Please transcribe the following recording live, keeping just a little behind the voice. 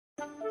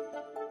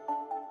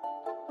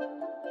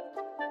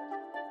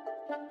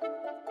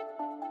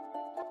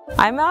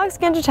I'm Alex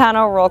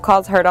Gangitano, Roll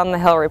Calls Heard on the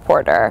Hill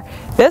reporter.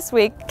 This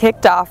week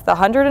kicked off the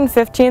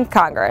 115th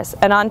Congress,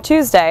 and on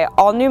Tuesday,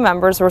 all new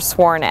members were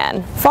sworn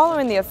in.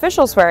 Following the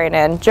official swearing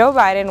in, Joe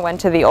Biden went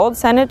to the old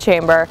Senate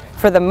chamber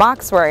for the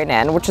mock swearing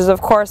in, which is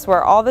of course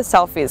where all the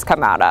selfies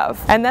come out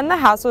of. And then the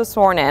House was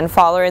sworn in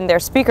following their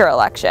speaker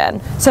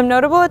election. Some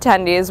notable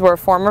attendees were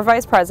former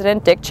Vice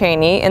President Dick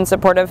Cheney in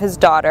support of his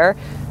daughter,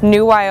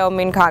 new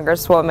Wyoming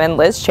Congresswoman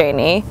Liz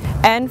Cheney,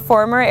 and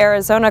former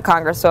Arizona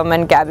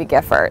Congresswoman Gabby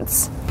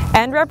Giffords.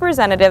 And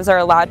representatives are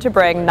allowed to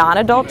bring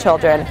non-adult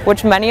children,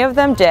 which many of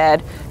them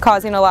did,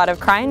 causing a lot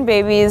of crying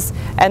babies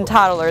and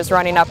toddlers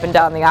running up and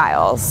down the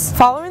aisles.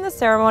 Following the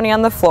ceremony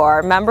on the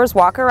floor, members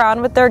walk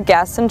around with their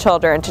guests and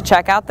children to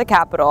check out the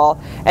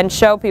Capitol and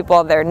show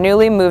people their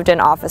newly moved-in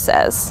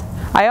offices.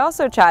 I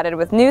also chatted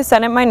with new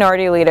Senate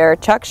Minority Leader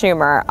Chuck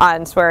Schumer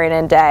on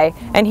swearing-in day,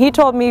 and he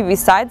told me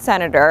besides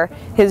Senator,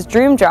 his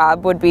dream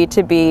job would be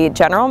to be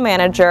General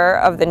Manager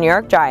of the New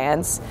York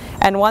Giants,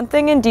 and one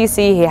thing in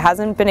D.C. he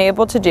hasn't been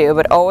able to do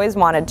but always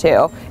wanted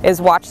to is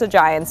watch the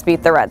Giants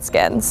beat the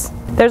Redskins.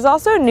 There's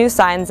also new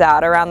signs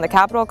out around the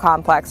Capitol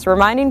complex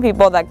reminding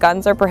people that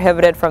guns are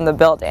prohibited from the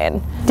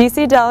building.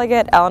 D.C.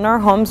 Delegate Eleanor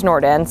Holmes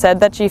Norton said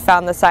that she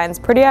found the signs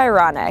pretty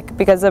ironic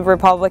because of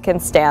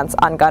Republicans' stance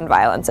on gun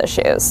violence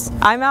issues.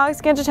 I'm Alex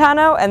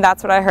Gangitano, and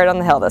that's what I heard on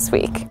the Hill this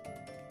week.